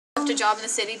left a job in the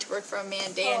city to work for a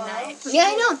man day and night. Yeah,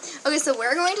 I know. Okay, so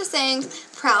we're going to sing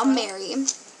Proud Mary.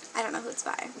 I don't know who it's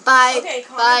by. Okay,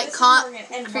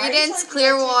 Creedence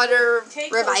Clearwater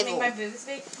Revival.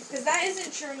 Because that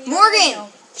isn't true. Morgan!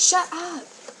 Shut up.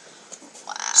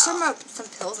 Wow. She's talking about some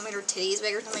pills that made her titties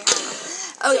big or something.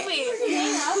 I don't know.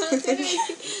 Okay.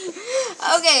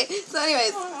 Okay, so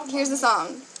anyways, here's the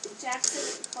song.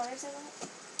 Jackson Corner said that?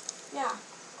 Yeah.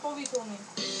 Colby told me.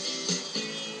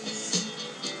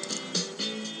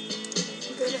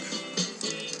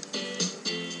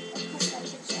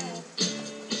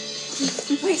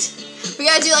 Wait, we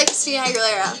gotta do like Christina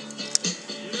Aguilera.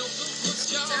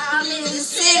 I'm in the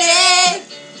city,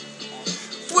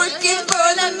 working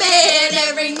for the man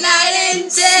every night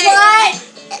and day. What?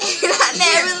 And I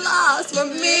never lost 1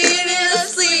 minute of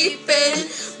sleeping,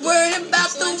 worrying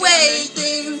about the way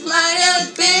things might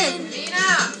have been.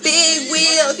 Big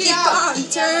wheel keep on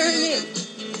turning,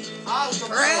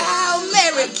 Proud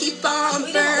Mary keep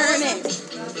on burning,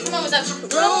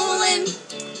 rolling,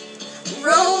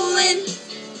 rolling,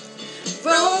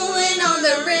 rolling on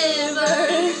the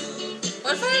river.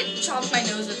 What if I chopped my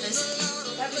nose with this?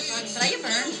 That'd be funny. Can I get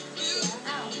burned?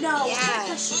 No. Yeah.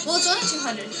 Well, it's only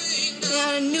 200.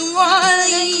 Down in New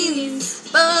Orleans,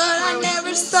 but I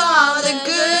never saw the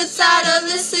good side of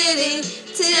the city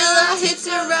till I hitched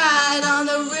a ride on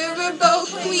the riverboat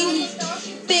Queen.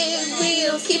 Big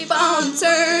wheels keep on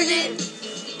turning,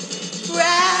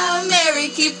 Proud Mary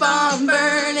keep on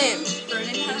burning,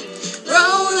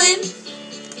 rolling,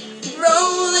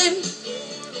 rolling,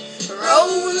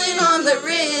 rolling on the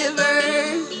river.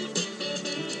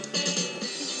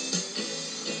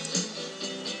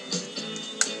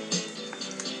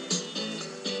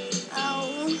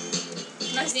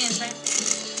 Nice dance, right?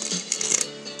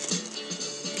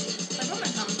 I put my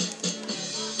tongue.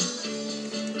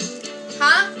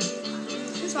 Huh?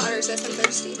 This water says I'm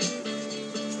thirsty.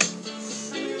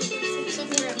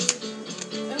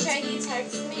 Okay, he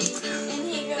texted me and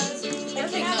he goes,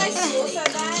 like, you know, my school said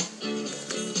that,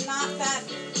 not that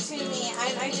to me.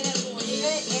 I didn't believe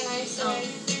it, and I said,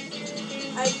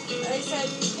 I said,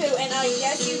 who? And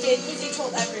yes, you did, because you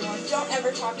told everyone. Don't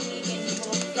ever talk to me again, you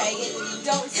little faggot.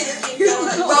 Don't say anything.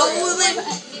 Rolling.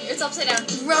 It's upside down.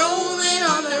 Rolling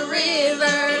on the river.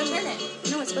 Turn it.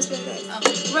 No, it's supposed to be like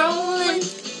this. Oh. Rolling,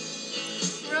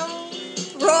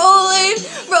 rolling,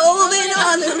 rolling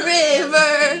on the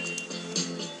river.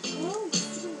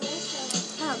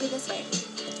 Oh, be this way.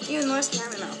 Even more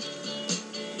scared now.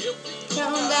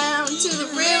 Come down to the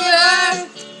river.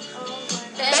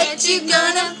 Bet you're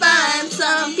gonna find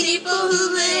some people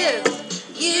who live.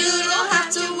 You don't have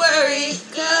to worry,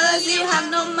 'cause you have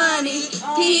no money.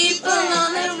 People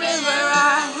on the river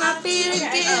are happy to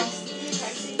give.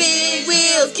 Big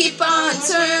wheels keep on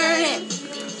turning,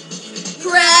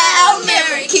 Proud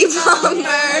Mary keep on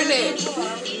burning,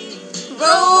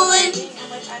 rolling,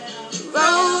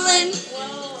 rolling,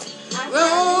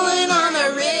 rolling on the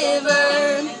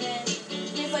river.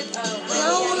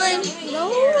 Rolling,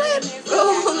 rolling,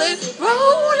 rolling,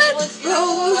 rolling,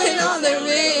 rolling on the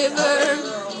river.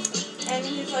 And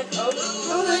he's like, oh,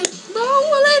 rolling,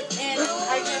 rolling, and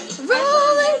I just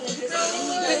rolling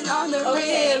on the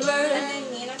river. And then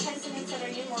Nina texted me and said, are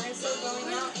you Morgan still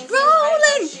going out? And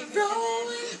Rolling,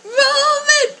 rolling,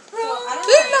 rolling,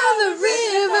 rolling on the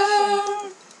river.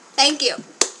 Thank you.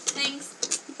 Thanks.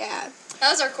 Yeah. That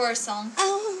was our chorus song.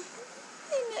 Oh,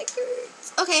 my neck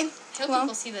hurts. Okay. I hope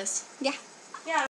people see this. Yeah. Yeah.